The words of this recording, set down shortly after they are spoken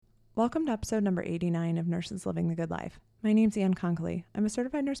Welcome to episode number 89 of Nurses Living the Good Life. My name's Ann Conkley. I'm a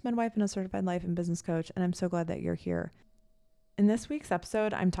certified nurse midwife and a certified life and business coach, and I'm so glad that you're here. In this week's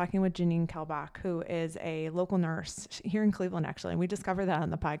episode, I'm talking with Janine Kelbach, who is a local nurse here in Cleveland, actually. And we discovered that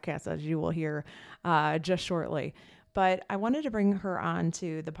on the podcast, as you will hear just shortly. But I wanted to bring her on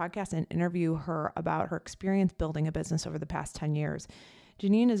to the podcast and interview her about her experience building a business over the past 10 years.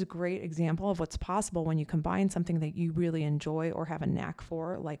 Janine is a great example of what's possible when you combine something that you really enjoy or have a knack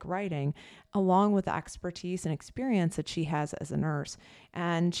for, like writing, along with the expertise and experience that she has as a nurse.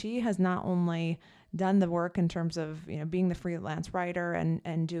 And she has not only done the work in terms of being the freelance writer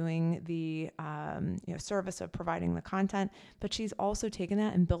and doing the service of providing the content, but she's also taken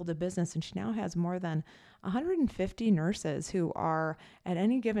that and built a business, and she now has more than 150 nurses who are at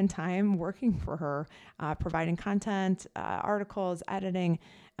any given time working for her, providing content, articles, editing,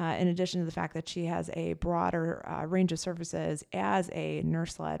 in addition to the fact that she has a broader range of services as a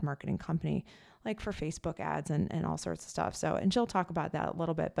nurse-led marketing company, like for Facebook ads and all sorts of stuff. So, and she'll talk about that a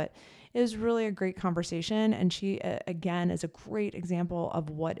little bit, but it was really a great conversation. And she, again, is a great example of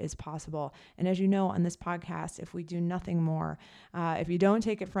what is possible. And as you know, on this podcast, if we do nothing more, if you don't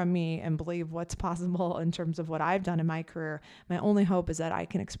take it from me and believe what's possible in terms of what I've done in my career, my only hope is that I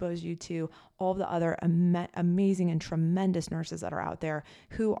can expose you to all the other amazing and tremendous nurses that are out there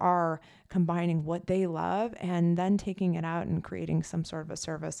who are combining what they love and then taking it out and creating some sort of a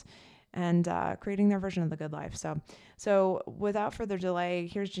service and creating their version of the good life. So without further delay,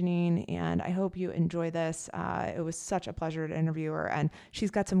 here's Janine, and I hope you enjoy this. It was such a pleasure to interview her, and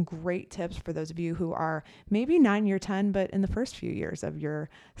she's got some great tips for those of you who are maybe not in year 10, but in the first few years of your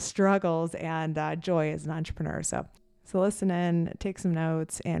struggles and joy as an entrepreneur. So listen in, take some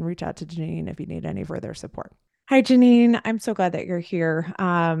notes, and reach out to Janine if you need any further support. Hi, Janine. I'm so glad that you're here.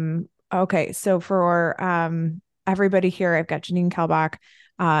 Okay, so for everybody here, I've got Janine Kelbach.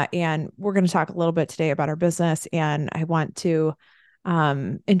 And we're going to talk a little bit today about our business, and I want to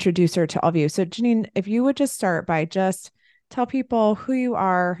introduce her to all of you. So Janine, if you would just start by just tell people who you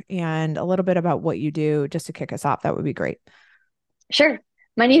are and a little bit about what you do, just to kick us off, that would be great. Sure.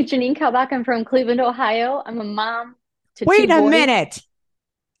 My name is Janine Kelbach. I'm from Cleveland, Ohio. I'm a mom to Wait two a boys. minute.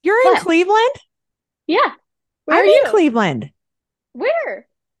 You're in What? Cleveland? Yeah. Where I'm are in you? Cleveland. Where?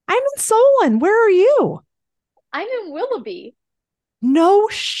 I'm in Solon. Where are you? I'm in Willoughby. No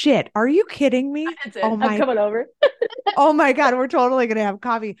shit. Are you kidding me? That's it. I'm coming over. Oh my God. We're totally going to have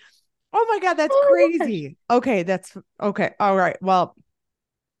coffee. Oh my God. That's Oh my gosh. crazy. Okay. That's okay. All right. Well,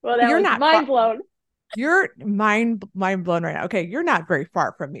 Well, that you're was not far. mind blown. You're mind blown right now. Okay, you're not very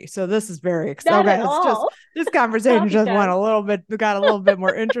far from me, so this is very Not exciting. at Okay, it's just all. this conversation Coffee just went time. got a little bit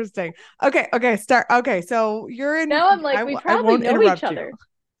more interesting. Okay, start. Okay, so you're in. Now I'm like, we I probably won't know each interrupt you. other.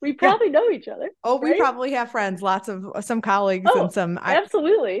 We Yeah. probably know each other, Oh, we right? probably have friends, lots of some colleagues and Oh, some.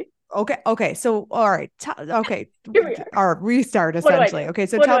 absolutely. Okay. So all right. Okay. Here we are. Our restart What do I essentially. do? Okay,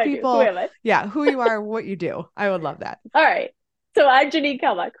 so What do tell I do? Who people, am I? yeah, who you are, what you do. I would love that. All right. So I'm Janine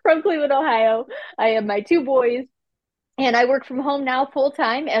Kelbach from Cleveland, Ohio. I have my two boys. And I work from home now full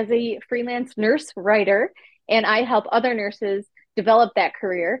time as a freelance nurse writer, and I help other nurses develop that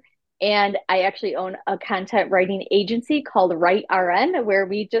career. And I actually own a content writing agency called Write RN, where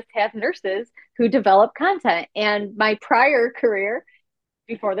we just have nurses who develop content. And my prior career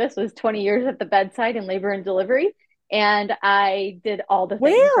before this was 20 years at the bedside in labor and delivery. And I did all the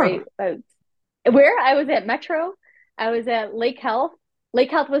things, right? Where? Where I was at Metro, I was at Lake Health. Lake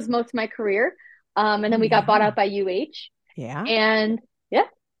Health was most of my career. And Oh then we got bought yeah. out by UH. Yeah. And yeah,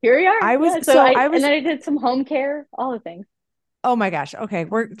 here we are. I was Yeah. I And was then I did some home care, all the things. Oh my gosh. Okay.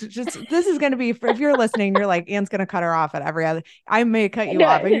 We're just, this is going to be, if you're listening, you're like, Anne's going to cut her off at every other, I may cut you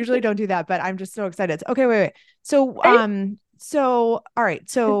off. I No, usually don't do that, but I'm just so excited. Okay. Wait. right? All right.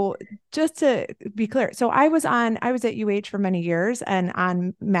 So just to be clear, so I was at UH for many years and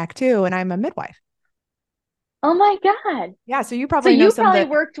on Mac too, and I'm a midwife. Oh my God. Yeah. So you So probably know you some of probably the,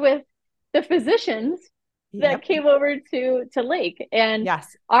 worked with the physicians that yep. came over to Lake. And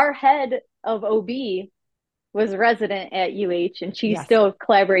Yes. our head of OB was a resident at UH, and she Yes. still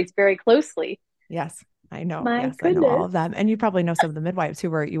collaborates very closely. Yes. I know. My Yes. I know all goodness. of them. And you probably know some of the midwives who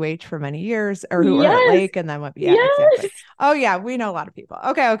were at UH for many years or who were at Yes. Lake and then went, yeah, Yes. exactly. Oh yeah. We know a lot of people.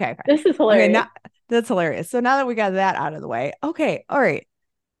 Okay. This is Okay. hilarious. Now that's hilarious. So now that we got that out of the way, okay. All right.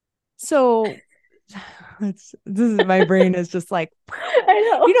 So this is my brain is just like,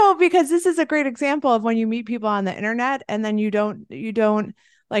 I know. because this is a great example of when you meet people on the internet and then you don't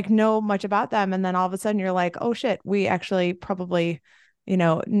like know much about them. And then all of a sudden you're like, oh shit, we actually probably,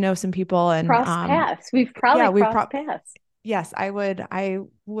 know some people. And, Cross paths. We've yeah, probably crossed paths. yes, I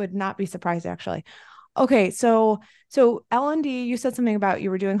would not be surprised actually. Okay, so L&D, you said something about you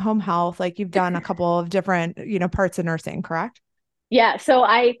were doing home health, like you've done a couple of different, parts of nursing, correct? Yeah.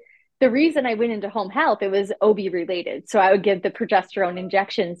 The reason I went into home health, it was OB related. So I would give the progesterone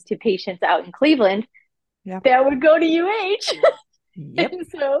injections to patients out in Cleveland Yep. that would go to UH. Yep. And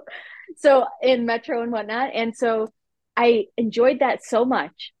so in Metro and whatnot. And so I enjoyed that so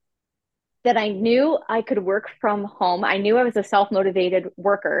much that I knew I could work from home. I knew I was a self-motivated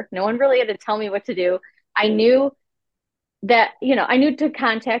worker. No one really had to tell me what to do. I knew that, I knew to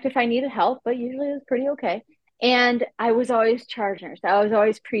contact if I needed help, but usually it was pretty okay. And I was always charge nurse. I was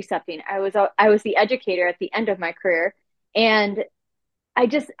always precepting. I was the educator at the end of my career. And I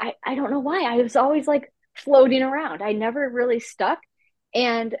don't know why. I was always like floating around. I never really stuck.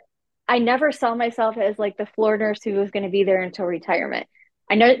 And I never saw myself as like the floor nurse who was going to be there until retirement.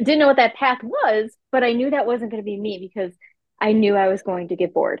 Didn't know what that path was, but I knew that wasn't going to be me because I knew I was going to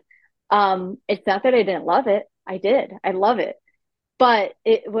get bored. It's not that I didn't love it. I did. I love it. But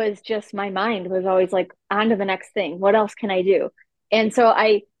it was just my mind was always like, on to the next thing. What else can I do? And so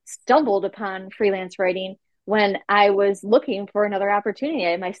I stumbled upon freelance writing when I was looking for another opportunity.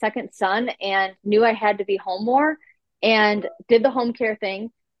 I had my second son and knew I had to be home more and did the home care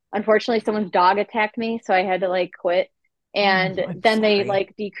thing. Unfortunately, someone's dog attacked me, so I had to like quit. Oh, And I'm then they sorry.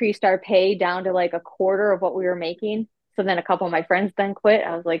 like decreased our pay down to like a quarter of what we were making. So then a couple of my friends then quit.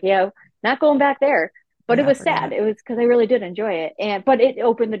 I was like, yeah, not going back there. But it Yeah, was forget sad. it. It was because I really did enjoy it. But it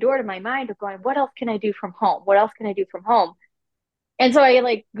opened the door to my mind of going, what else can I do from home? What else can I do from home? And so I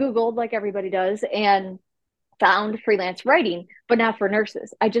like Googled like everybody does and found freelance writing, but not for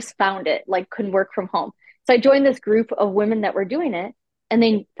nurses. I just found it, like couldn't work from home. So I joined this group of women that were doing it and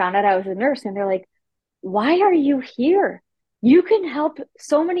they found out I was a nurse and they're like, why are you here? You can help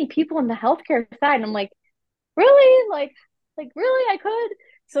so many people in the healthcare side. And I'm like, really? Like really I could.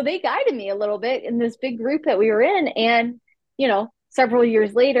 So they guided me a little bit in this big group that we were in. And, several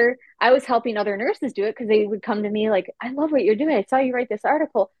years later, I was helping other nurses do it because they would come to me like, I love what you're doing. I saw you write this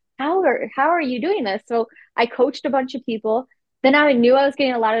article. How are you doing this? So I coached a bunch of people. Then I knew I was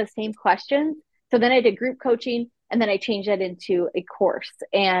getting a lot of the same questions. So then I did group coaching and then I changed that into a course.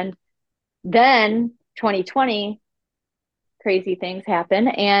 And then 2020, crazy things happen.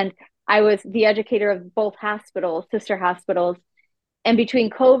 And I was the educator of both hospitals, sister hospitals. And between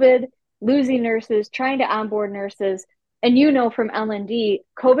COVID, losing nurses, trying to onboard nurses, and from L&D,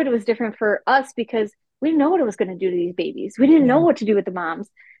 COVID was different for us because we didn't know what it was going to do to these babies. We didn't know Yeah. what to do with the moms.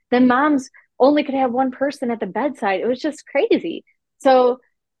 Then moms only could have one person at the bedside. It was just crazy. So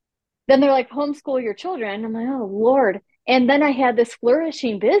then they're like, homeschool your children. I'm like, oh, Lord. And then I had this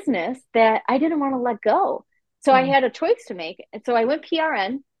flourishing business that I didn't want to let go. So I Yeah. had a choice to make. And so I went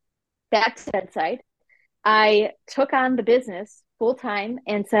PRN back to bedside. I took on the business full time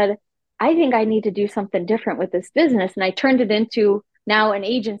and said, I think I need to do something different with this business. And I turned it into now an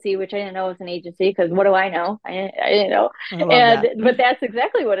agency, which I didn't know was an agency because what do I know? I didn't know. I love that. But that's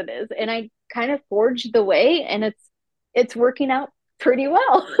exactly what it is. And I kind of forged the way and it's working out pretty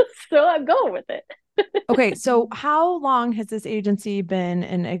well. So I'm going with it. Okay, so how long has this agency been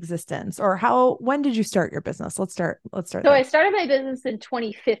in existence, or when did you start your business? Let's start So I there. started my business in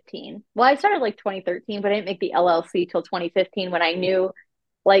 2015. Well, I started like 2013, but I didn't make the LLC till 2015 when I knew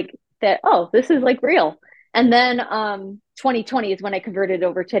like that, oh, this is like real. And then 2020 is when I converted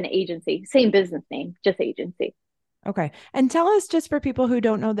over to an agency, same business name, just agency. Okay. And tell us, just for people who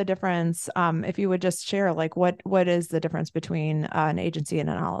don't know the difference, if you would just share, like, what is the difference between an agency and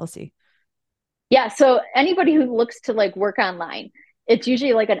an LLC? Yeah, so anybody who looks to like work online, it's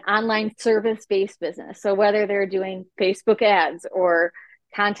usually like an online service-based business. So whether they're doing Facebook ads or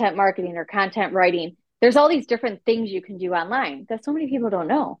content marketing or content writing, there's all these different things you can do online that so many people don't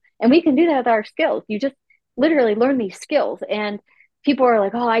know. And we can do that with our skills. You just literally learn these skills and people are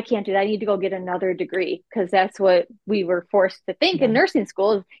like, "Oh, I can't do that. I need to go get another degree," because that's what we were forced to think in Yeah. nursing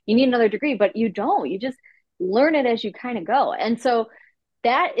school is you need another degree, but you don't. You just learn it as you kind of go. And so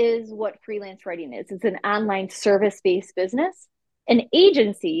that is what freelance writing is. It's an online service-based business. An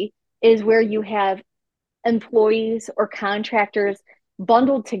agency is where you have employees or contractors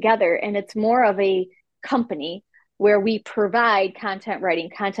bundled together, and it's more of a company where we provide content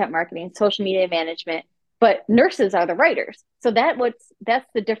writing, content marketing, social media management, but nurses are the writers. So that's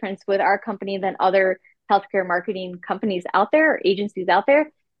the difference with our company than other healthcare marketing companies out there or agencies out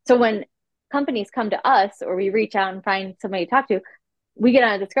there. So when companies come to us or we reach out and find somebody to talk to, we get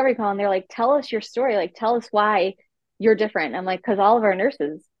on a discovery call and they're like, tell us your story. Like, tell us why you're different. And I'm like, because all of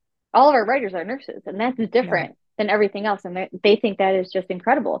our writers are nurses, and that's Yeah. different than everything else. And they think that is just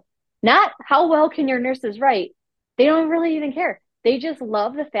incredible. Not how well can your nurses write. They don't really even care. They just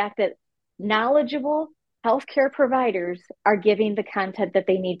love the fact that knowledgeable healthcare providers are giving the content that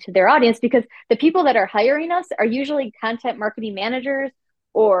they need to their audience, because the people that are hiring us are usually content marketing managers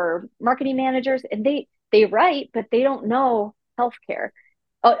or marketing managers, and they write, but they don't know healthcare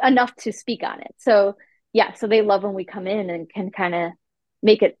enough to speak on it. So yeah, so they love when we come in and can kind of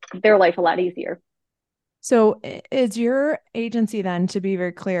make it their life a lot easier. So is your agency then, to be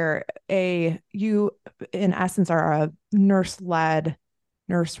very clear, you in essence are a nurse-led,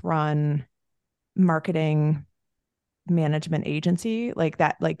 nurse-run marketing management agency like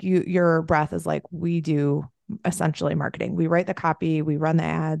that? Like your breath is like, we do essentially marketing. We write the copy, we run the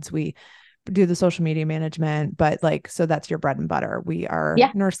ads, we do the social media management, but like, so that's your bread and butter. We are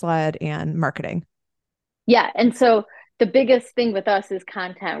Yeah. nurse-led and marketing. Yeah. And so the biggest thing with us is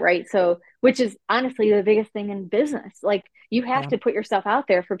content, right? So, which is honestly the biggest thing in business. Like you have Yeah. to put yourself out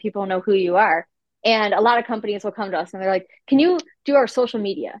there for people to know who you are. And a lot of companies will come to us and they're like, can you do our social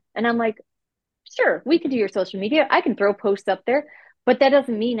media? And I'm like, sure, we can do your social media. I can throw posts up there, but that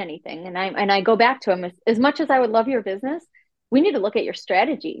doesn't mean anything. And I go back to them as much as I would love your business, we need to look at your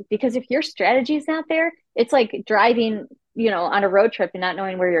strategy, because if your strategy is not there, it's like driving, on a road trip and not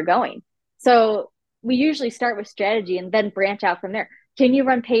knowing where you're going. So we usually start with strategy and then branch out from there. Can you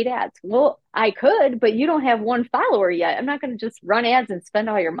run paid ads? Well, I could, but you don't have one follower yet. I'm not going to just run ads and spend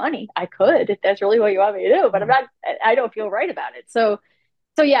all your money. I could if that's really what you want me to do, but Yeah. I don't feel right about it. So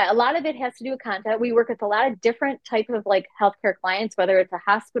yeah, a lot of it has to do with content. We work with a lot of different types of like healthcare clients, whether it's a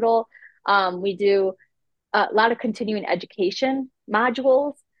hospital. We do a lot of continuing education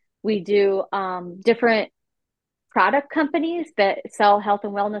modules. We do different product companies that sell health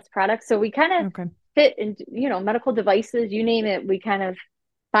and wellness products. So we kind of Okay. fit in, medical devices, you name it. We kind of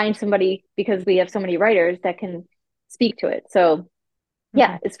find somebody, because we have so many writers that can speak to it. So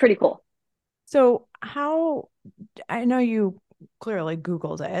yeah, Okay. it's pretty cool. So I know you clearly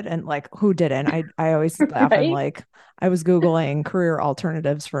Googled it, and like, who didn't? I always laugh. I'm Right? like, I was Googling career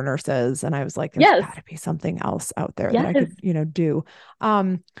alternatives for nurses, and I was like, there's Yes. got to be something else out there that I Yes. could, do.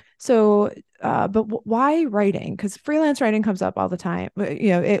 Um, so, but why writing? Because freelance writing comes up all the time.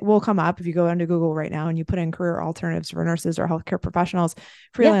 It will come up if you go into Google right now and you put in career alternatives for nurses or healthcare professionals, Yeah.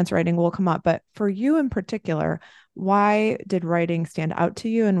 freelance writing will come up. But for you in particular, why did writing stand out to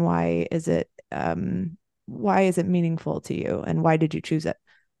you, and why is it meaningful to you, and why did you choose it?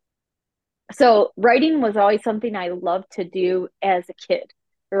 So writing was always something I loved to do as a kid.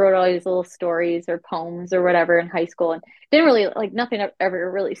 I wrote all these little stories or poems or whatever in high school, and didn't really like, nothing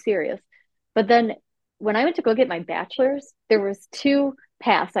ever really serious. But then when I went to go get my bachelor's, there was two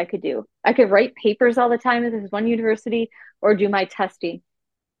paths I could do. I could write papers all the time at this one university or do my testing.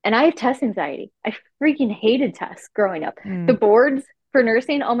 And I have test anxiety. I freaking hated tests growing up. The Mm, boards for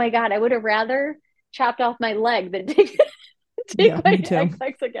nursing, oh my God, I would have rather chopped off my leg than take yeah, my me too.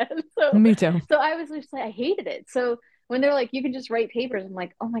 NCLEX again. So Me too. so I was just like, I hated it. So when they're like, you can just write papers, I'm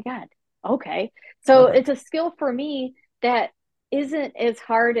like, oh my God, okay. So Okay. it's a skill for me that isn't as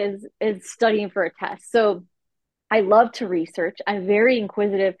hard as studying for a test. So I love to research. I'm very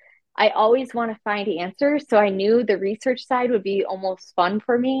inquisitive. I always want to find answers. So I knew the research side would be almost fun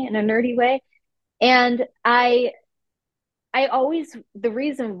for me in a nerdy way. And I always, the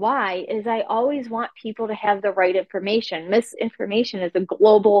reason why is I always want people to have the right information. Misinformation is a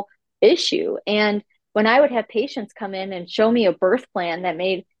global issue. And when I would have patients come in and show me a birth plan that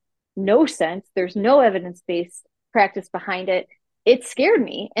made no sense, there's no evidence based practice behind it, it scared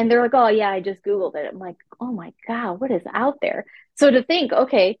me. And they're like, oh, yeah, I just Googled it. I'm like, oh my God, what is out there? So to think,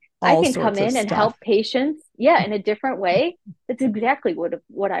 okay, I All can come sorts of in and stuff. help patients, yeah, in a different way. That's exactly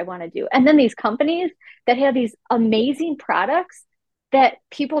what I want to do. And then these companies that have these amazing products that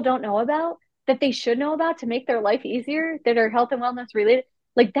people don't know about, that they should know about to make their life easier, that are health and wellness related.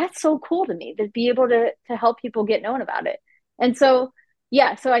 Like that's so cool to me to be able to help people get known about it. And so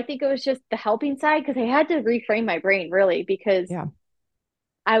yeah, so I think it was just the helping side, because I had to reframe my brain really, because Yeah.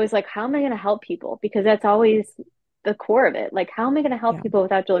 I was like, how am I going to help people? Because that's always the core of it. Like, how am I going to help Yeah. people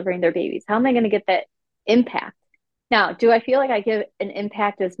without delivering their babies? How am I going to get that impact? Now, do I feel like I give an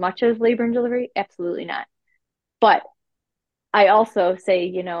impact as much as labor and delivery? Absolutely not. But I also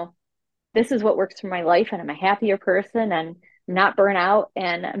say, this is what works for my life, and I'm a happier person, and I'm not burnt out.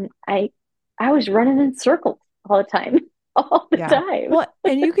 And I was running in circles all the time, all the Yeah. time. Well,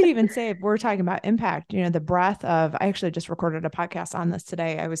 and you could even say, if we're talking about impact, the breadth of, I actually just recorded a podcast on this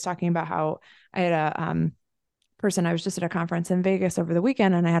today. I was talking about how I had a person, I was just at a conference in Vegas over the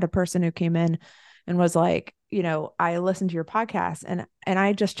weekend, and I had a person who came in and was like, I listened to your podcast, and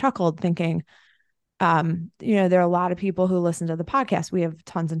I just chuckled thinking, there are a lot of people who listen to the podcast. We have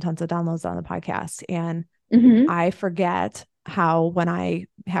tons and tons of downloads on the podcast. And Hmm. I forget how when I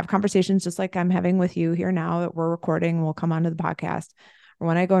have conversations, just like I'm having with you here now that we're recording, we'll come onto the podcast, or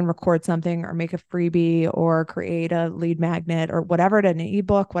when I go and record something or make a freebie or create a lead magnet or whatever it is, an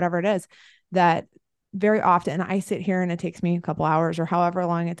ebook, whatever it is, that very often I sit here and it takes me a couple hours or however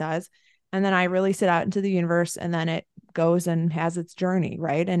long it does. And then I release it out into the universe and then it goes and has its journey.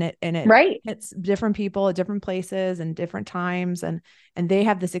 Right. And it Right. hits different people at different places and different times. And they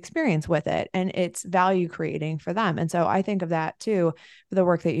have this experience with it and it's value creating for them. And so I think of that too, for the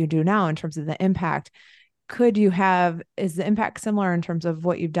work that you do now in terms of the impact. Is the impact similar in terms of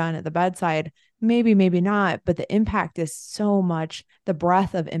what you've done at the bedside? Maybe, maybe not, but the impact is so much, the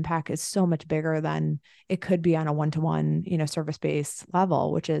breadth of impact is so much bigger than it could be on a one-to-one, service-based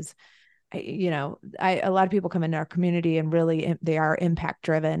level, which is, a lot of people come into our community and really they are impact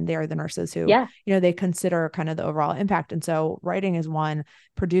driven. They are the nurses who, Yeah. they consider kind of the overall impact. And so writing is one,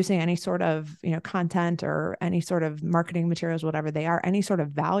 producing any sort of, content or any sort of marketing materials, whatever they are, any sort of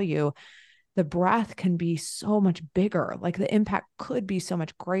value, the breadth can be so much bigger. Like the impact could be so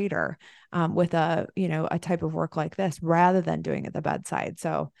much greater with a type of work like this rather than doing at the bedside.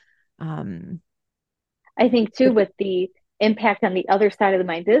 So, um, I think too, with the impact on the other side of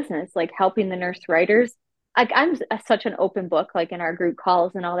my business, like helping the nurse writers, like such an open book, like in our group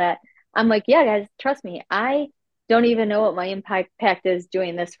calls and all that. I'm like, yeah, guys, trust me. I don't even know what my impact is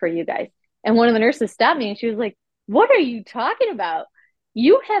doing this for you guys. And one of the nurses stopped me and she was like, what are you talking about?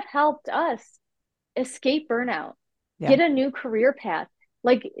 You have helped us escape burnout, yeah, get a new career path.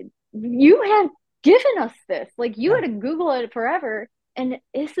 Like you have given us this. Like you yeah, had to Google it forever. And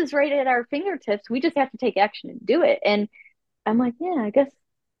this is right at our fingertips. We just have to take action and do it. And I'm like, yeah, I guess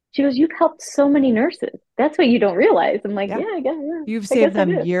she goes, you've helped so many nurses. That's what you don't realize. I'm like, yeah. yeah, yeah, You've I guess saved I them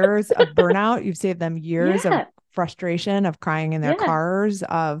did. years of burnout. You've saved them years of Yeah, frustration, of crying in their yeah. cars,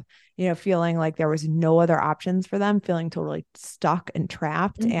 of, feeling like there was no other options for them, feeling totally stuck and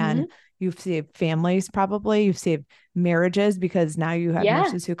trapped. And Mm-hmm. you've saved families, probably. You've saved marriages because now you have Yeah,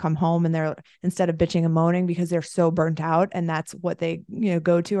 nurses who come home and they're, instead of bitching and moaning because they're so burnt out and that's what they,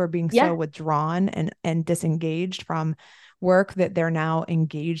 go to, or being so yeah. withdrawn and disengaged from work, that they're now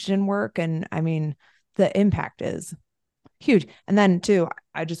engaged in work. And I mean, the impact is huge. And then too,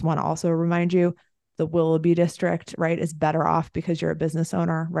 I just want to also remind you, the Willoughby district, right, is better off because you're a business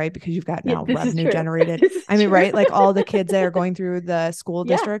owner, right? Because you've got Yeah, now this is revenue true. generated. This is I mean, true. right? Like all the kids that are going through the school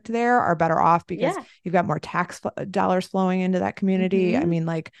Yeah, district there are better off because yeah. you've got more tax dollars flowing into that community. I Mm-hmm. mean,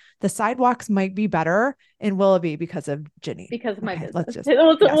 like the sidewalks might be better in Willoughby because of Janine. Because of my Okay, let's business. just, yeah.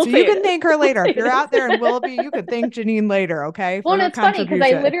 We'll So you say it can is. thank her We'll later. say If you're it out there in is. Willoughby, you could thank Janine later, okay, Well, for and her it's funny because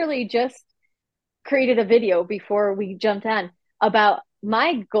I contribution. literally just created a video before we jumped on about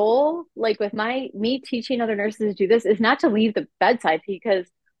my goal, like with me teaching other nurses to do this, is not to leave the bedside because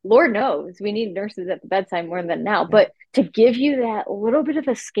Lord knows we need nurses at the bedside more than now, Yeah. but to give you that little bit of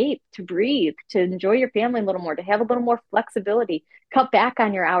escape, to breathe, to enjoy your family a little more, to have a little more flexibility, cut back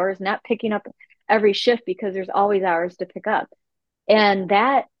on your hours, not picking up every shift because there's always hours to pick up. And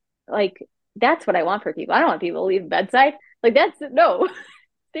that, like, that's what I want for people. I don't want people to leave the bedside. Like, that's no,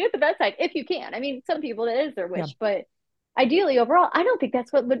 stay at the bedside if you can. I mean, some people that is their Yeah. wish, but ideally, overall, I don't think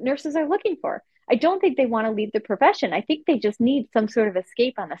that's what nurses are looking for. I don't think they want to leave the profession. I think they just need some sort of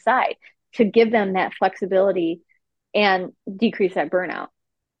escape on the side to give them that flexibility and decrease that burnout,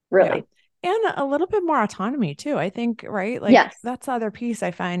 Yeah. really. And a little bit more autonomy too. I think, right? Like Yes. that's the other piece.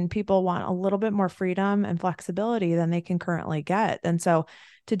 I find people want a little bit more freedom and flexibility than they can currently get. And so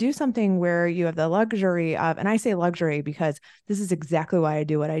to do something where you have the luxury of, and I say luxury because this is exactly why I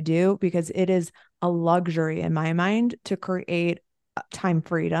do what I do, because it is a luxury in my mind to create time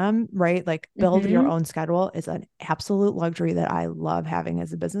freedom, right? Like build your Mm-hmm. own schedule is an absolute luxury that I love having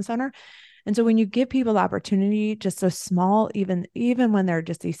as a business owner. And so when you give people the opportunity, just a small, even when they're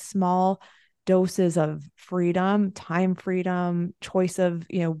just these small doses of freedom, time freedom, choice of,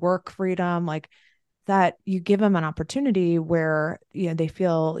 work freedom, like that, you give them an opportunity where, they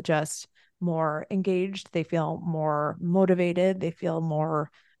feel just more engaged, they feel more motivated, they feel more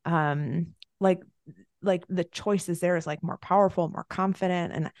like the choices there is like more powerful, more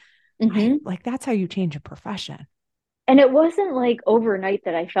confident. And I Mm-hmm. like that's how you change a profession. And it wasn't like overnight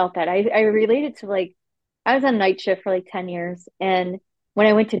that I felt that. I related to like, I was on night shift for like 10 years. And when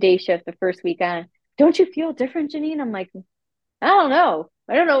I went to day shift the first week on, don't you feel different, Janine? I'm like, I don't know.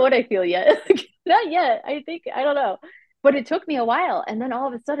 I don't know what I feel yet. Not yet. I think I don't know. But it took me a while. And then all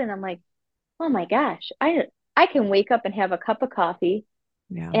of a sudden I'm like, oh my gosh, I can wake up and have a cup of coffee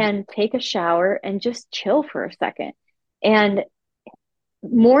Yeah. and take a shower and just chill for a second. And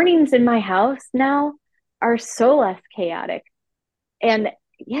mornings in my house now are so less chaotic. And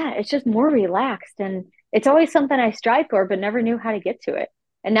yeah, it's just more relaxed. And it's always something I strive for, but never knew how to get to it.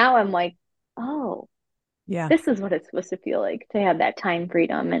 And now I'm like, oh, Yeah. this is what it's supposed to feel like to have that time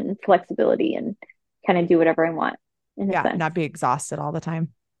freedom and flexibility and kind of do whatever I want in a Yeah. sense. Not be exhausted all the time.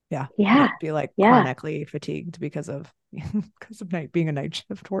 Yeah. Yeah. Not be like Yeah. chronically fatigued because of being a night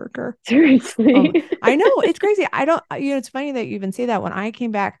shift worker. Seriously. I know it's crazy. I don't, it's funny that you even say that. When I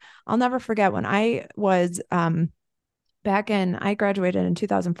came back, I'll never forget when I was I graduated in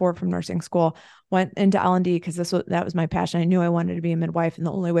 2004 from nursing school, went into L&D because that was my passion. I knew I wanted to be a midwife, and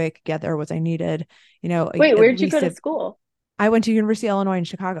the only way I could get there was I needed, Wait, at where'd you go least to school? I went to University of Illinois in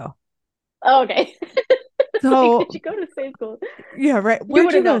Chicago. Oh, okay. It's like, did So you go to the same school? yeah, right. You Where'd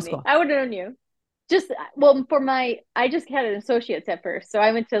would you have go to known me. school? I would have known you. Just well, I just had an associate's at first, so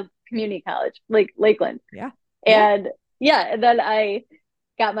I went to community college, like Lakeland, Yeah. Yeah. and yeah, and then I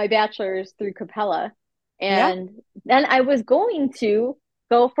got my bachelor's through Capella, Yeah. and then I was going to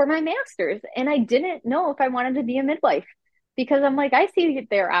go for my master's, and I didn't know if I wanted to be a midwife because I'm like, I see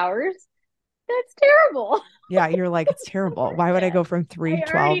their hours. That's terrible. Yeah. You're like, it's terrible. Why would I go from I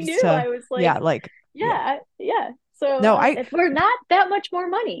already 312s knew. to, I was yeah, like, like, yeah. yeah, yeah. So No, I, if we're not that much more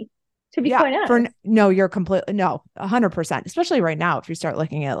money, to be yeah, quite honest. no, you're completely, no, 100%, especially right now. If you start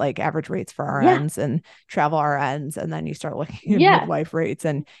looking at like average rates for Yeah, RNs and travel RNs, and then you start looking at yeah. midwife rates,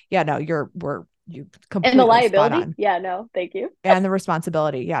 and yeah, no, you And the completely spot liability? on. Yeah, no, thank you. And the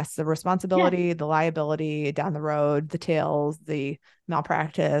responsibility. Yes. The Yeah, responsibility, the liability down the road, the tails, the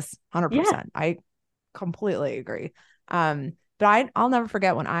malpractice, yeah, 100%. I completely agree. But I'll never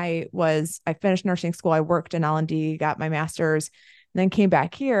forget when I finished nursing school. I worked in L&D, got my master's, and then came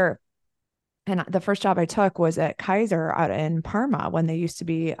back here. And the first job I took was at Kaiser out in Parma when they used to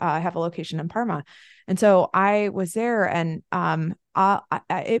be have a location in Parma. And so I was there, and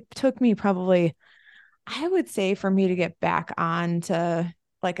it took me probably, I would say, for me to get back on to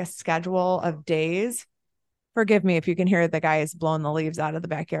like a schedule of days. Forgive me if you can hear the guys blowing the leaves out of the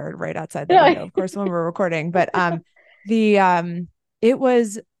backyard right outside the yeah, window, of course, when we're recording. But the it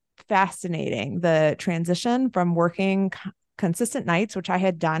was fascinating, the transition from working consistent nights, which I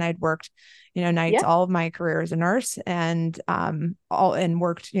had done. I'd worked, nights yeah, all of my career as a nurse, and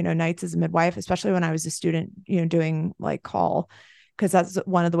worked, nights as a midwife, especially when I was a student, doing like call, because that's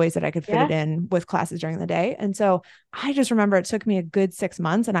one of the ways that I could fit it yeah. in with classes during the day. And so I just remember it took me a good 6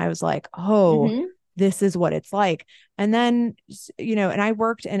 months, and I was like, oh, Mm-hmm. this is what it's like. And then, and I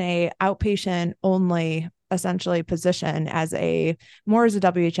worked in a outpatient only essentially position as a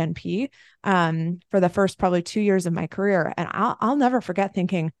WHNP for the first probably 2 years of my career. And I'll never forget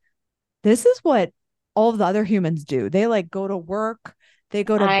thinking, this is what all of the other humans do. They like go to work, they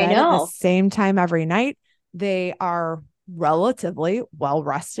go to I bed at the know. same time every night. They are relatively well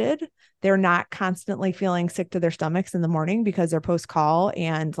rested. They're not constantly feeling sick to their stomachs in the morning because they're post call,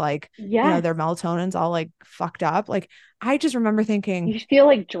 and like, Yes. their melatonin's all like fucked up. Like, I just remember thinking, You feel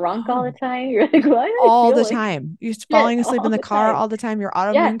like drunk all the oh, time. You're like, why do I all feel the like time. You're shit falling asleep in all the the car time? all the time. Your Yeah.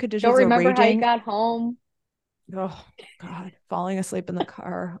 autoimmune Don't conditions are remember how you raging. got home. Oh God, falling asleep in the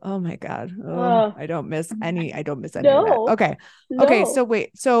car. Oh my God. Oh, Oh, I don't miss any of that. no, Okay. Okay. no. So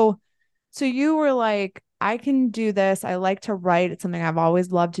wait, so you were like, I can do this. I like to write. It's something I've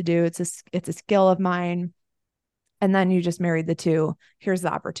always loved to do. It's a skill of mine. And then you just married the two. Here's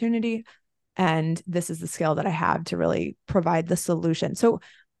the opportunity. And this is the skill that I have to really provide the solution. So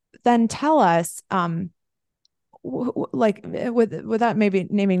then tell us, like, without maybe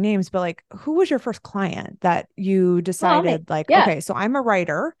naming names, but like, who was your first client that you Well, decided like, yeah. okay, so I'm a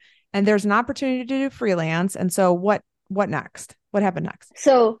writer and there's an opportunity to do freelance. And so what next? What happened next?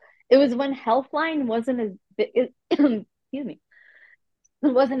 So it was when Healthline wasn't as big, excuse me,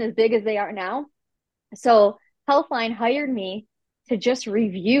 it wasn't as big as they are now. So Healthline hired me to just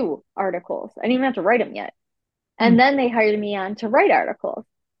review articles. I didn't even have to write them yet. Hmm. And then they hired me on to write articles.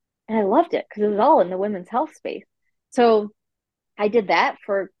 And I loved it because it was all in the women's health space. So I did that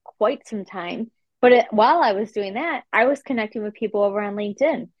for quite some time. But while I was doing that, I was connecting with people over on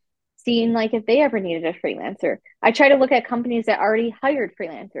LinkedIn, seeing like if they ever needed a freelancer. I try to look at companies that already hired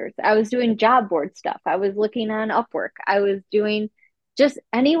freelancers. I was doing job board stuff. I was looking on Upwork. I was doing just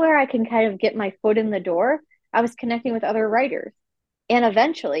anywhere I can kind of get my foot in the door. I was connecting with other writers. And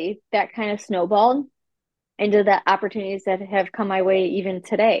eventually that kind of snowballed into the opportunities that have come my way even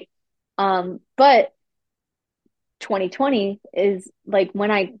today. But 2020 is like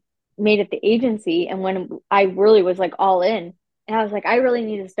when I made it the agency and when I really was like all in. And I was like, I really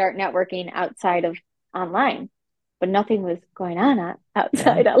need to start networking outside of online, but nothing was going on Yeah.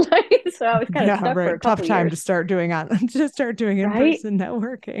 outside online. So I was kind of Yeah, stuck for right. a Tough couple time years, to start doing to start doing right? in-person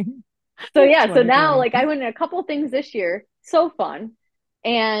networking. So yeah, so now 2020. like I went in a couple things this year, so fun.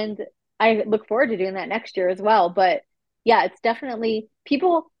 And I look forward to doing that next year as well. But yeah, it's definitely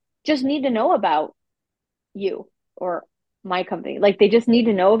people just need to know about you or my company. Like they just need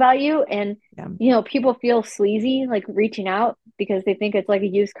to know about you. And, Yeah. people feel sleazy like reaching out because they think it's like a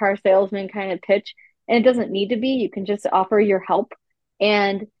used car salesman kind of pitch. And it doesn't need to be. You can just offer your help.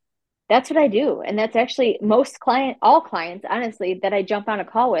 And that's what I do. And that's actually all clients, honestly, that I jump on a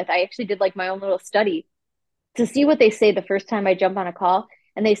call with. I actually did like my own little study to see what they say the first time I jump on a call.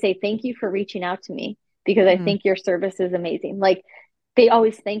 And they say, thank you for reaching out to me because I Mm-hmm. think your service is amazing. Like they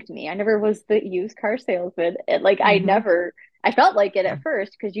always thanked me. I never was the used car salesman. Mm-hmm. I felt like it Yeah. at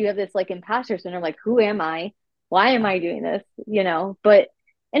first because you have this like imposter syndrome, like, who am I? Why am Yeah. I doing this? But,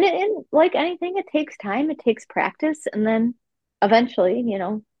 and like anything, it takes time, it takes practice. And then eventually,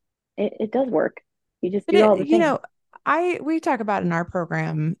 it does work. You just But do all the it, things. we talk about in our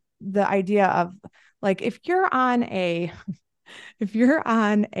program the idea of like if you're on a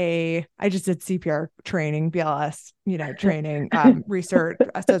I just did CPR training, BLS, training, research,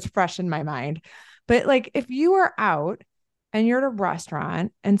 so it's fresh in my mind. But like if you are out and you're at a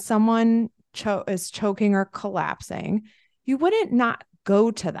restaurant and someone is choking or collapsing, you wouldn't not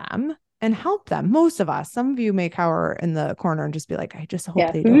go to them and help them. Most of us, some of you may cower in the corner and just be like, I just hope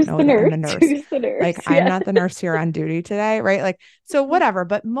Yeah. they don't Who's know the that I'm nurse? a nurse. Who's the nurse? Like, I'm Yeah. not the nurse here on duty today, right? Like, so whatever.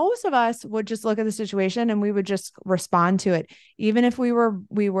 But most of us would just look at the situation and we would just respond to it, even if we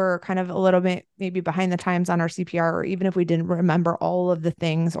were kind of a little bit maybe behind the times on our CPR, or even if we didn't remember all of the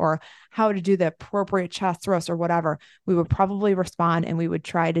things or how to do the appropriate chest thrust or whatever. We would probably respond and we would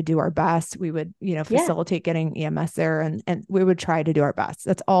try to do our best. We would, Yeah. facilitate getting EMS there, and we would try to do our best.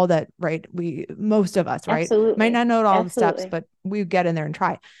 That's all that, right? Most of us, right? Might Absolutely. not know all the steps, Absolutely. but we get in there and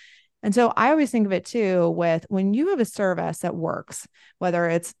try. And so I always think of it too with when you have a service that works, whether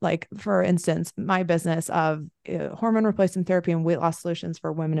it's like, for instance, my business of hormone replacement therapy and weight loss solutions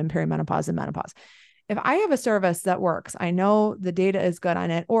for women in perimenopause and menopause. If I have a service that works, I know the data is good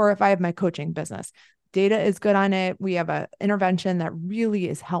on it. Or if I have my coaching business, data is good on it. We have an intervention that really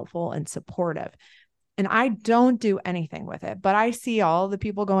is helpful and supportive. And I don't do anything with it, but I see all the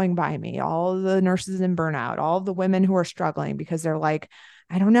people going by me, all the nurses in burnout, all the women who are struggling because they're like,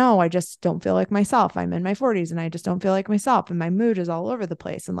 I don't know, I just don't feel like myself. I'm in my 40s and I just don't feel like myself. And my mood is all over the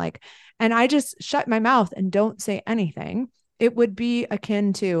place. And I just shut my mouth and don't say anything. It would be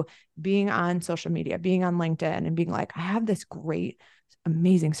akin to being on social media, being on LinkedIn and being like, I have this great,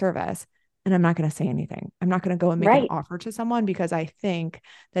 amazing service. And I'm not going to say anything. I'm not going to go and make an Right. offer to someone because I think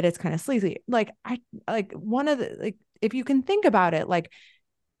that it's kind of sleazy. Like one of the, like, if you can think about it, like,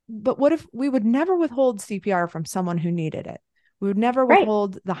 but what if we would never withhold CPR from someone who needed it? We would never Right.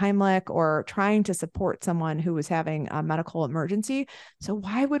 withhold the Heimlich or trying to support someone who was having a medical emergency. So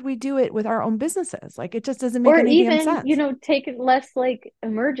why would we do it with our own businesses? Like, it just doesn't make Or any damn even, sense. take it less like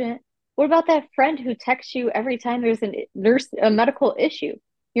emergent. What about that friend who texts you every time there's a medical issue?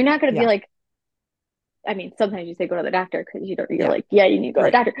 You're not going to be Yeah. like, I mean, sometimes you say go to the doctor because you're Yeah. like, yeah, you need to go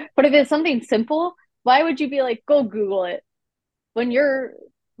to the Right. doctor. But if it's something simple, why would you be like, go Google it when you're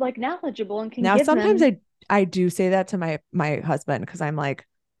like knowledgeable and can Now, give sometimes them? I do say that to my husband because I'm like,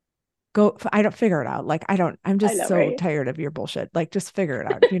 go, I don't figure it out. Like, I'm I just know, so right? tired of your bullshit. Like, just figure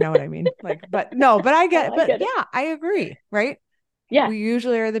it out. You know what I mean? Like, but no, but I get Oh, it. I But get it. yeah, I agree. Right. Yeah. We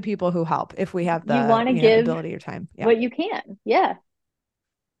usually are the people who help if we have You the, want to give ability or time. Yeah. what you can. Yeah.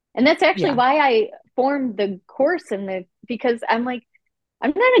 And that's actually Yeah. why I formed the course because I'm like,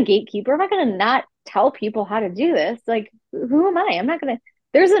 I'm not a gatekeeper. I'm not going to not tell people how to do this. Like, who am I? I'm not going to.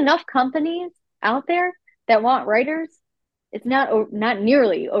 There's enough companies out there that want writers. It's not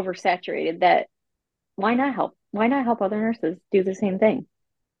nearly oversaturated. That why not help? Why not help other nurses do the same thing?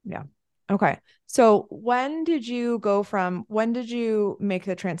 Yeah. Okay. So when did you make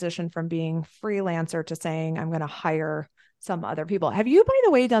the transition from being freelancer to saying, I'm going to hire some other people? Have you, by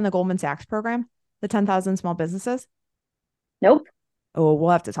the way, done the Goldman Sachs program, the 10,000 small businesses? Nope. Oh, we'll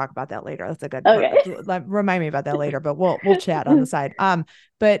have to talk about that later. That's a good Okay. remind me about that later, but we'll chat on the side.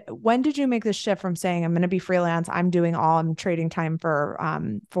 But when did you make the shift from saying I'm going to be freelance, I'm trading time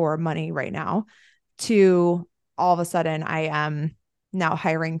for money right now, to all of a sudden I am now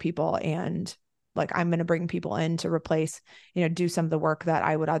hiring people and like I'm going to bring people in to replace, do some of the work that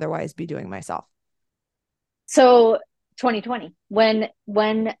I would otherwise be doing myself. So 2020, when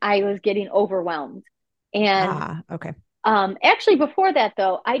I was getting overwhelmed, and Okay. actually before that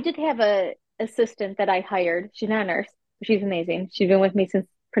though, I did have a assistant that I hired. She's not a nurse. She's amazing. She's been with me since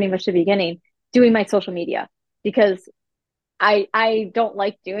pretty much the beginning, doing my social media because I don't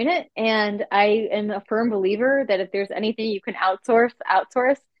like doing it, and I am a firm believer that if there's anything you can outsource,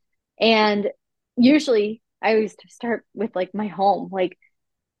 outsource. And usually I always start with like my home. Like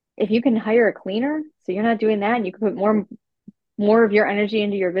if you can hire a cleaner, so you're not doing that, and you can put more of your energy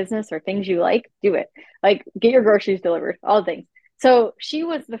into your business or things you like, do it. Like get your groceries delivered, all things. So she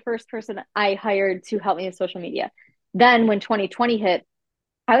was the first person I hired to help me with social media. Then when 2020 hit,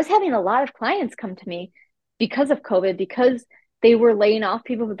 I was having a lot of clients come to me because of COVID, because they were laying off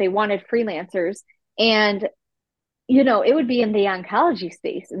people, but they wanted freelancers. And, it would be in the oncology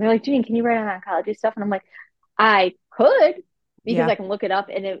space. And they're like, Janine, can you write on oncology stuff? And I'm like, I could because Yeah. I can look it up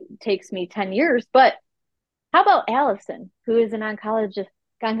and it takes me 10 years. But how about Allison, who is an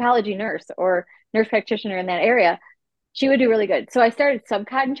oncology nurse or nurse practitioner in that area? She would do really good. So I started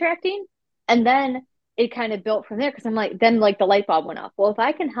subcontracting and then it kind of built from there because I'm like, then like the light bulb went off. Well, if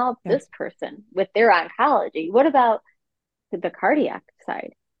I can help Yeah. this person with their oncology, what about the cardiac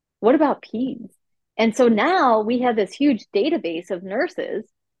side? What about peds? And so now we have this huge database of nurses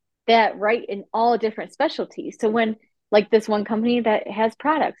that write in all different specialties. So when like this one company that has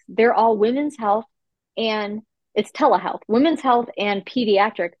products, they're all women's health and it's telehealth, women's health and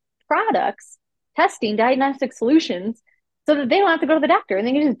pediatric products, testing, diagnostic solutions, so that they don't have to go to the doctor and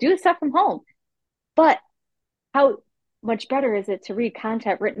they can just do the stuff from home. But how much better is it to read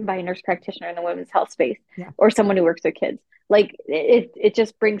content written by a nurse practitioner in the women's health space Yeah. or someone who works with kids? Like it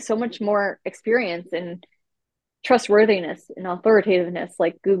just brings so much more experience and trustworthiness and authoritativeness,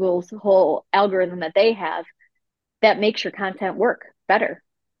 like Google's whole algorithm that they have that makes your content work better.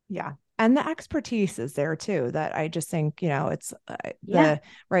 Yeah. And the expertise is there too, that I just think, it's Yeah.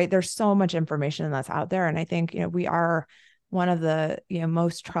 right. There's so much information that's out there. And I think, we are one of the,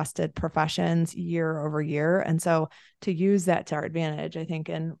 most trusted professions year over year. And so to use that to our advantage, I think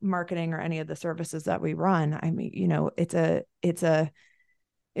in marketing or any of the services that we run, I mean,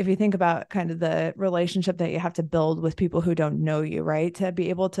 if you think about kind of the relationship that you have to build with people who don't know you, right, to be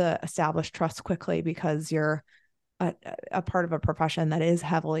able to establish trust quickly because you're a part of a profession that is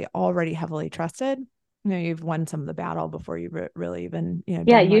already heavily trusted. You've won some of the battle before you really even, Yeah.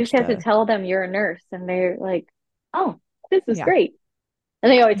 done You just much have to to, tell them you're a nurse and they're like, oh, this is yeah, great.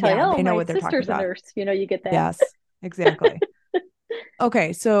 And they always tell you, yeah, oh, they know my what they're talking sister's a about. nurse. You get that. Yes, exactly.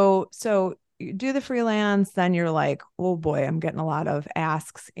 Okay, so you do the freelance, then you're like, oh boy, I'm getting a lot of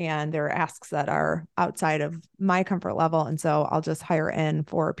asks, and there are asks that are outside of my comfort level, and so I'll just hire in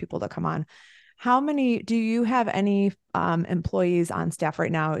for people to come on. How many do you have any employees on staff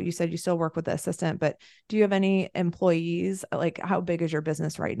right now? You said you still work with the assistant, but do you have any employees? Like, how big is your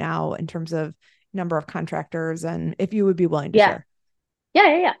business right now in terms of number of contractors, and if you would be willing to Yeah. share?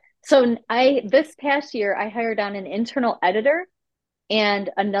 Yeah. So this past year, I hired on an internal editor and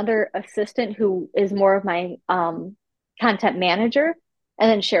another assistant who is more of my content manager. And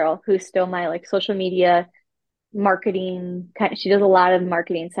then Cheryl, who's still my like social media marketing. She does a lot of the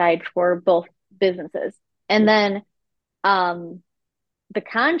marketing side for both businesses. And then um, the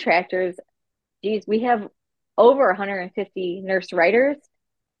contractors, geez, we have over 150 nurse writers,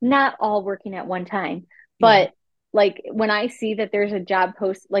 not all working at one time. Yeah, But like when I see that there's a job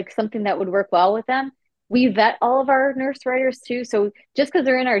post, like something that would work well with them, we vet all of our nurse writers too. So just because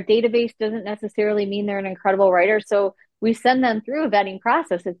they're in our database doesn't necessarily mean they're an incredible writer. So we send them through a vetting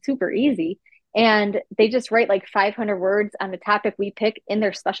process. It's super easy. And they just write like 500 words on the topic we pick in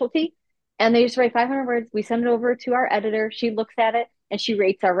their specialty. And they just write 500 words. We send it over to our editor. She looks at it and she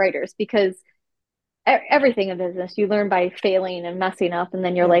rates our writers because everything in business you learn by failing and messing up, and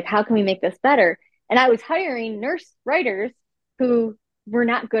then you're yeah, like, how can we make this better? And I was hiring nurse writers who were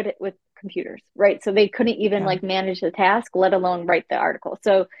not good with computers, right? So they couldn't even yeah, like manage the task, let alone write the article.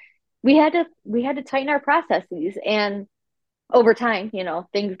 So we had to tighten our processes, and over time,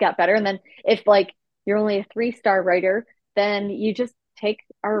 things got better. And then if like you're only a 3-star writer, then you just take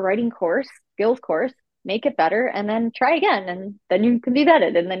our writing course, skills course, make it better, and then try again, and then you can be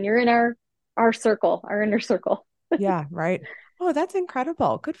vetted, and then you're in our circle, our inner circle. yeah, right. Oh, that's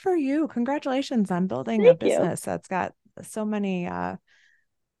incredible. Good for you. Congratulations on building a Thank you. business that's got so many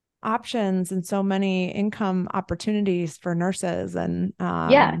options and so many income opportunities for nurses. And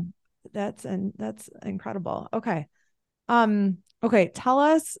Yeah. that's incredible. Okay. Okay, tell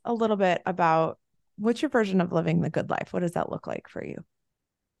us a little bit about what's your version of living the good life? What does that look like for you?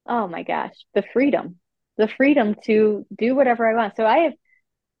 Oh my gosh, the freedom to do whatever I want. So I have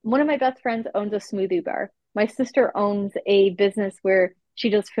one of my best friends owns a smoothie bar. My sister owns a business where she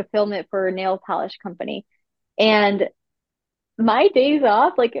does fulfillment for a nail polish company. And my days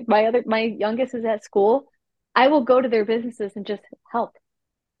off, like my youngest is at school, I will go to their businesses and just help.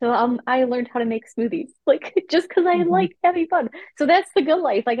 So I learned how to make smoothies, like just because I Mhm. like having fun. So that's the good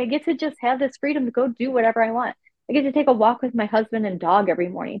life. Like I get to just have this freedom to go do whatever I want. I get to take a walk with my husband and dog every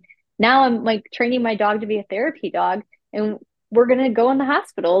morning. Now I'm like training my dog to be a therapy dog, and we're going to go in the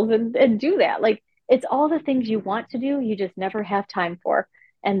hospitals and do that. Like it's all the things you want to do, you just never have time for.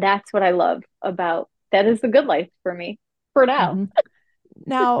 And that's what I love about that is the good life for me for now. Hmm.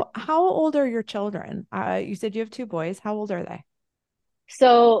 Now, how old are your children? You said you have two boys. How old are they?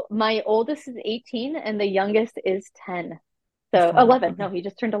 So my oldest is 18 and the youngest is 10. He's So 10. 11. Okay. No, he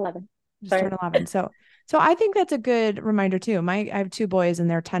just turned 11. Just Sorry. turned 11. So I think that's a good reminder too. I have two boys and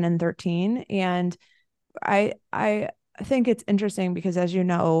they're 10 and 13. And I think it's interesting because as you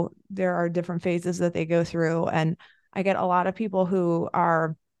know, there are different phases that they go through. And I get a lot of people who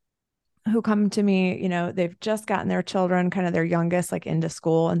come to me, they've just gotten their children, kind of their youngest, like into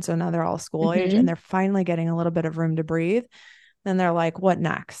school. And so now they're all school age and Hmm. they're finally getting a little bit of room to breathe. Then they're like, what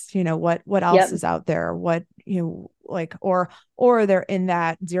next? What else Yep. is out there? Like, or they're in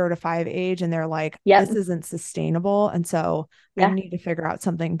that 0 to 5 age and they're like, Yep. this isn't sustainable. And so I Yeah. need to figure out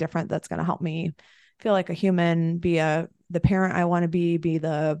something different that's going to help me feel like a human, the parent I want to be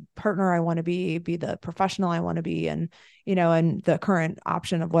the partner I want to be the professional I want to be. And the current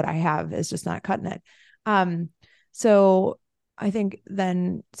option of what I have is just not cutting it. So I think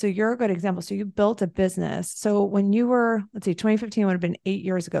then, so you're a good example. So you built a business. So when you were, let's see, 2015 would have been 8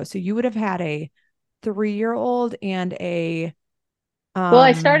 years ago. So you would have had a 3-year-old and Well,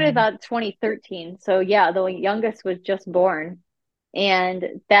 I started um, about 2013. So yeah, the youngest was just born.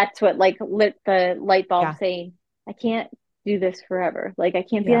 And that's what like lit the light bulb yeah, saying, I can't do this forever. Like I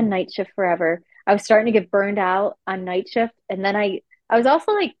can't be yeah, on night shift forever. I was starting to get burned out on night shift. And then I was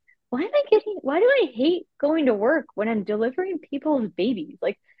also like, why do I hate going to work when I'm delivering people's babies?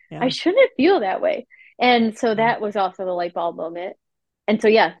 Like I yeah, shouldn't feel that way. And so yeah, that was also the light bulb moment. And so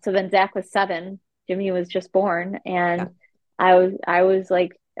yeah, so then Zach was 7, Jimmy was just born, yeah, and I was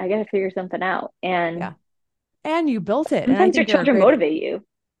like, I gotta figure something out. And yeah. And you built it. And I sometimes your think you're a children great. motivate you.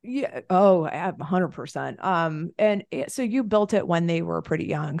 Yeah. Oh, 100%. So you built it when they were pretty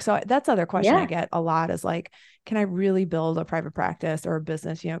young. So that's the other question I Yeah. get a lot is like, can I really build a private practice or a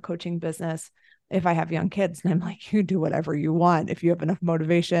business, coaching business if I have young kids? And I'm like, you do whatever you want. If you have enough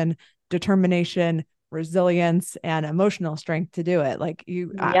motivation, determination, resilience, and emotional strength to do it. Like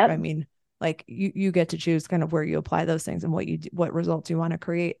I Yep. mean, like you get to choose kind of where you apply those things and what results you want to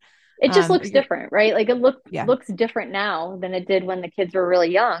create. It just looks You're, different, right? Like it yeah, looks different now than it did when the kids were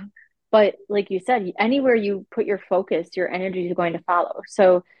really young. But like you said, anywhere you put your focus, your energy is going to follow.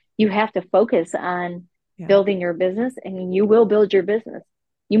 So you have to focus on yeah, building your business and you will build your business.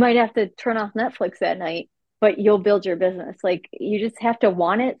 You might have to turn off Netflix that night, but you'll build your business. Like you just have to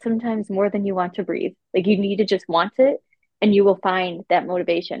want it sometimes more than you want to breathe. Like you need to just want it and you will find that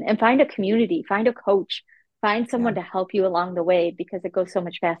motivation and find a community, find a coach, find yeah. someone to help you along the way because it goes so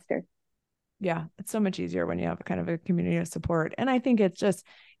much faster. Yeah, it's so much easier when you have kind of a community of support. And I think it's just,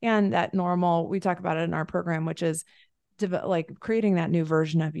 and that normal, we talk about it in our program, which is like creating that new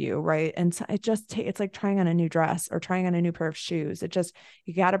version of you, right? And so it's like trying on a new dress or trying on a new pair of shoes. It just,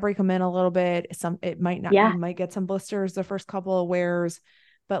 you got to break them in a little bit. It might not, Yeah. you might get some blisters the first couple of wears,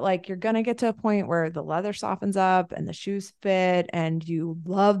 but like you're going to get to a point where the leather softens up and the shoes fit and you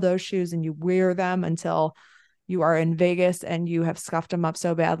love those shoes and you wear them until you are in Vegas and you have scuffed them up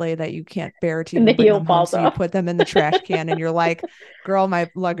so badly that you can't bear to And the even bring heel them home. falls So you off. put them in the trash can and you're like, girl, my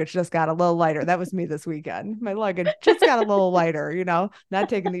luggage just got a little lighter. That was me this weekend. My luggage just got a little lighter, not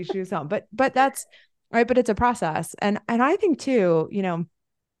taking these shoes home. But that's right. But it's a process. And I think too,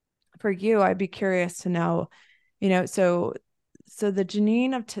 for you, I'd be curious to know, so the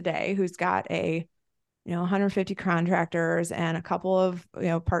Janine of today who's got 150 contractors and a couple of,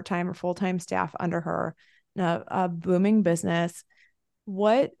 part-time or full-time staff under her, a booming business.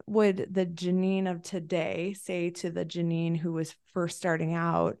 What would the Janine of today say to the Janine who was first starting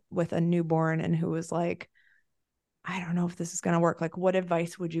out with a newborn and who was like, I don't know if this is going to work. Like, what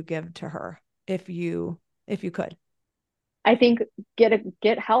advice would you give to her if you could? I think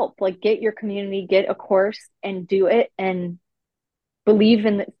get help, like get your community, get a course and do it and believe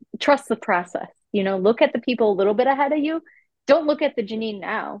in the, trust the process. Look at the people a little bit ahead of you. Don't look at the Janine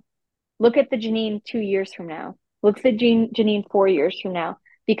now. Look at the Janine 2 years from now. Look at the Janine 4 years from now.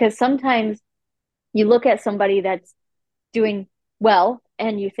 Because sometimes you look at somebody that's doing well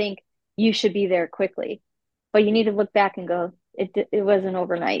and you think you should be there quickly. But you need to look back and go, it wasn't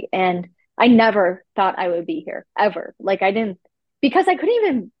overnight. And I never thought I would be here ever. Like I didn't, because I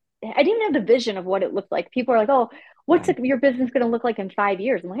didn't have the vision of what it looked like. People are like, oh, Yeah. your business going to look like in 5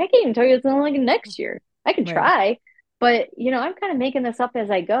 years? I'm like, I can't even tell you it's going to look like next year. I can Right. try, but I'm kind of making this up as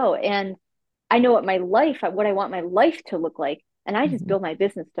I go. And I know what I want my life to look like. And I just Mm-hmm. build my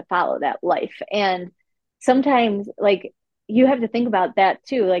business to follow that life. And sometimes like you have to think about that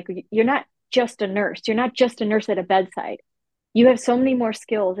too. Like you're not just a nurse. You're not just a nurse at a bedside. you have so many more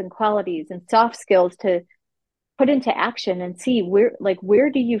skills and qualities and soft skills to put into action and see where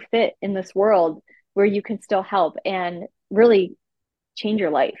do you fit in this world where you can still help and really change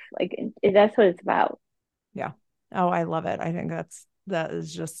your life. Like that's what it's about. Yeah. Oh, I love it. I think that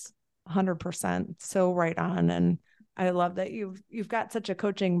is just 100% so right on. And I love that you've got such a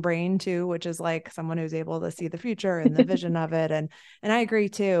coaching brain too, which is like someone who's able to see the future and the vision of it. And I agree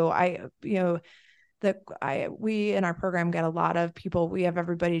too. We in our program get a lot of people. We have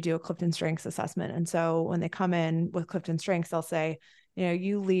everybody do a Clifton Strengths assessment. And so when they come in with Clifton Strengths, they'll say,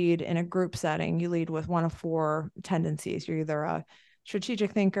 you lead in a group setting, you lead with one of four tendencies. You're either a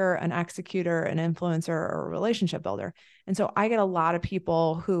strategic thinker, an executor, an influencer, or a relationship builder. And so I get a lot of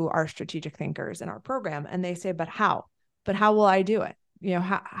people who are strategic thinkers in our program, and they say, but how? But how will I do it?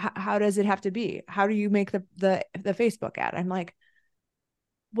 How does it have to be? How do you make the Facebook ad? I'm like,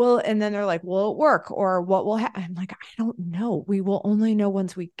 well, and then they're like, will it work? Or what will happen? I'm like, I don't know. We will only know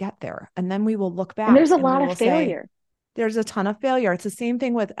once we get there. And then we will look And back there's a and we lot will of say, failure. there's a ton of failure. It's the same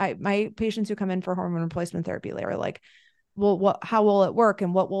thing with my patients who come in for hormone replacement therapy. They're like, well, how will it work?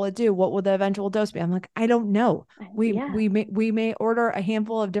 And what will it do? What will the eventual dose be? I'm like, I don't know. Yeah. We may order a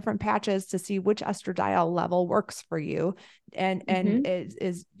handful of different patches to see which estradiol level works for you and Mm-hmm.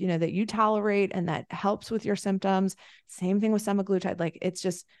 is that you tolerate and that helps with your symptoms. Same thing with semaglutide. Like it's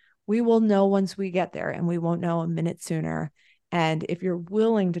just, we will know once we get there, and we won't know a minute sooner. And if you're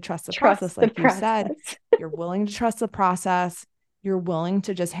willing to trust the process, Trust the like you said, process. you're willing to trust the process, you're willing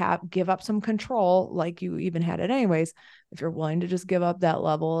to just give up some control, like you even had it anyways. If you're willing to just give up that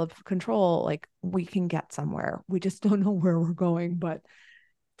level of control, like we can get somewhere. We just don't know where we're going, but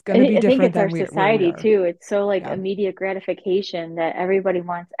it's going to be I think different it's our than where we society are. too. It's so like Yeah. immediate gratification that everybody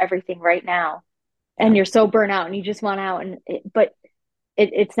wants everything right now. Yeah. And you're so burnt out and you just want out. But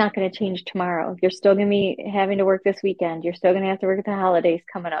it's not going to change tomorrow. You're still going to be having to work this weekend. You're still going to have to work at the holidays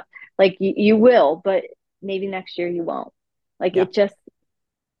coming up. Like you will, but maybe next year you won't. Like Yeah. it just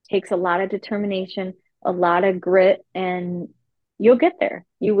takes a lot of determination, a lot of grit, and you'll get there.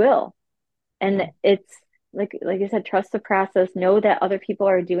 You will. And Yeah. it's like I said, trust the process, know that other people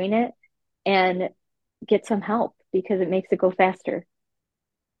are doing it, and get some help because it makes it go faster.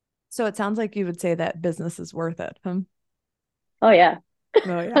 So it sounds like you would say that business is worth it. Oh yeah.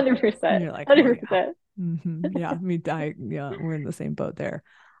 Oh yeah. And 100%. you're like, oh yeah. 100%. Yeah, yeah, we're in the same boat there.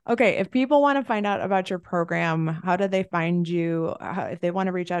 Okay, if people want to find out about your program, how do they find you? If they want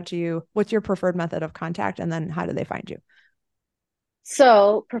to reach out to you, what's your preferred method of contact? And then how do they find you?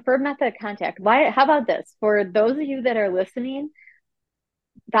 So, preferred method of contact. Why? How about this? For those of you that are listening,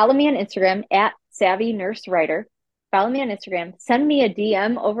 follow me on Instagram at Savvy Nurse Writer. Follow me on Instagram. Send me a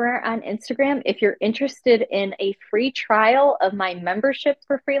DM over on Instagram if you're interested in a free trial of my membership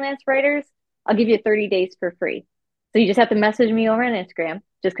for freelance writers. I'll give you 30 days for free. So you just have to message me over on Instagram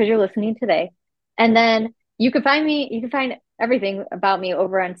just because you're listening today. And then you can find me, you can find everything about me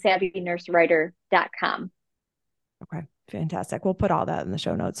over on savvynursewriter.com. Okay, fantastic. We'll put all that in the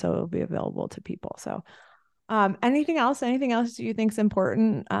show notes so it'll be available to people. So, anything else? Anything else you think is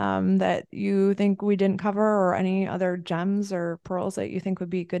important that you think we didn't cover, or any other gems or pearls that you think would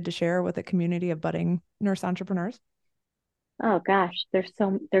be good to share with a community of budding nurse entrepreneurs? Oh gosh, there's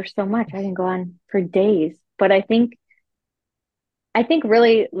so much. I can go on for days. But I think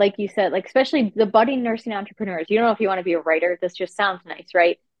really, like you said, like especially the budding nursing entrepreneurs, you don't know if you want to be a writer. This just sounds nice,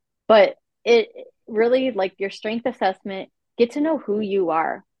 right? But it really like your strength assessment, get to know who you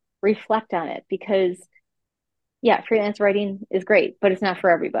are, reflect on it because yeah, freelance writing is great, but it's not for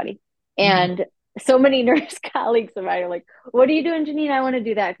everybody. Mm-hmm. And so many nurse colleagues of mine are like, "What are you doing, Janine? I want to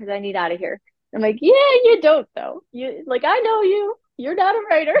do that because I need out of here." I'm like, "Yeah, you don't though. You like I know you. You're not a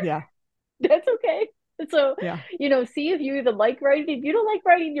writer. Yeah, That's okay." So, yeah, see if you even like writing. If you don't like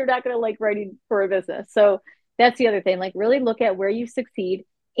writing, you're not going to like writing for a business. So that's the other thing. Like really look at where you succeed.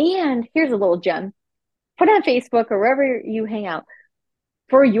 And here's a little gem. Put on Facebook or wherever you hang out.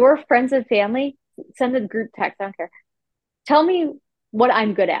 For your friends and family, send a group text. I don't care. Tell me what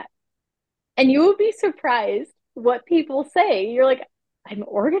I'm good at. And you will be surprised what people say. You're like, I'm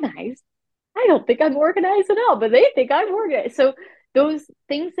organized. I don't think I'm organized at all, but they think I'm organized. So those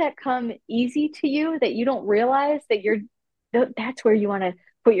things that come easy to you that you don't realize that that's where you want to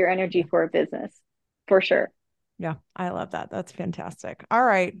put your energy yeah, for a business for sure. yeah. I love that. That's fantastic. All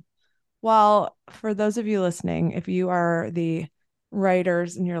right. Well, for those of you listening, if you are the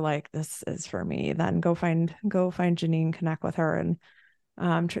writers and you're like, this is for me, then go find Janine, connect with her, and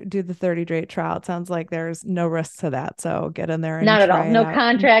do the 30-day trial. It sounds like there's no risk to that. So get in there and Not at all. try it No out.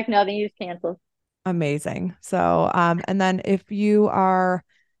 contract, nothing. You just cancel. Amazing. So, and then if you are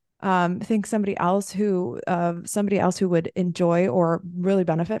think somebody else who would enjoy or really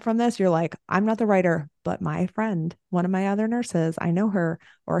benefit from this, you're like, I'm not the writer, but my friend, one of my other nurses, I know her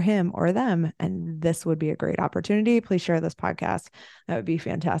or him or them, and this would be a great opportunity. Please share this podcast. That would be Oh,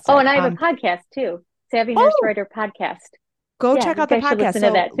 fantastic. and I have a podcast too, Savvy Nurse Oh, Writer podcast. go Yeah, check you out the guys should podcast. listen to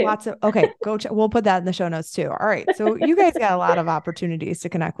So that too. lots of, okay, we'll put that in the show notes too. All right. So you guys got a lot of opportunities to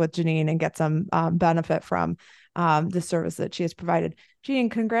connect with Janine and get some benefit from the service that she has provided.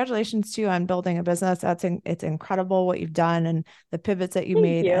 Janine, congratulations to you on building a business. It's incredible what you've done and the pivots that you Thank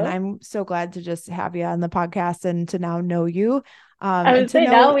made. And you. I'm so glad to just have you on the podcast and to now know you. I And would to say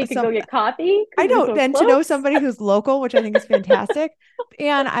now know we could some, go get coffee I because we're know, so and to know close. somebody who's local, which I think is fantastic.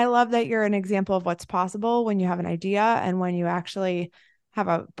 And I love that you're an example of what's possible when you have an idea and when you actually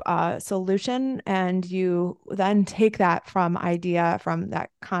have a solution and you then take that from idea, from that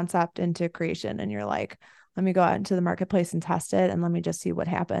concept into creation. And you're like, let me go out into the marketplace and test it and let me just see what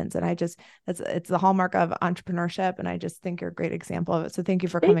happens. And it's the hallmark of entrepreneurship. And I just think you're a great example of it. So thank you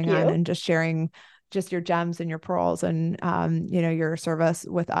for Thank coming on you. and just sharing just your gems and your pearls and your service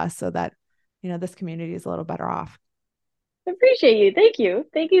with us so that this community is a little better off. Appreciate you. Thank you.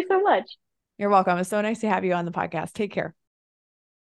 Thank you so much. You're welcome. It's so nice to have you on the podcast. Take care.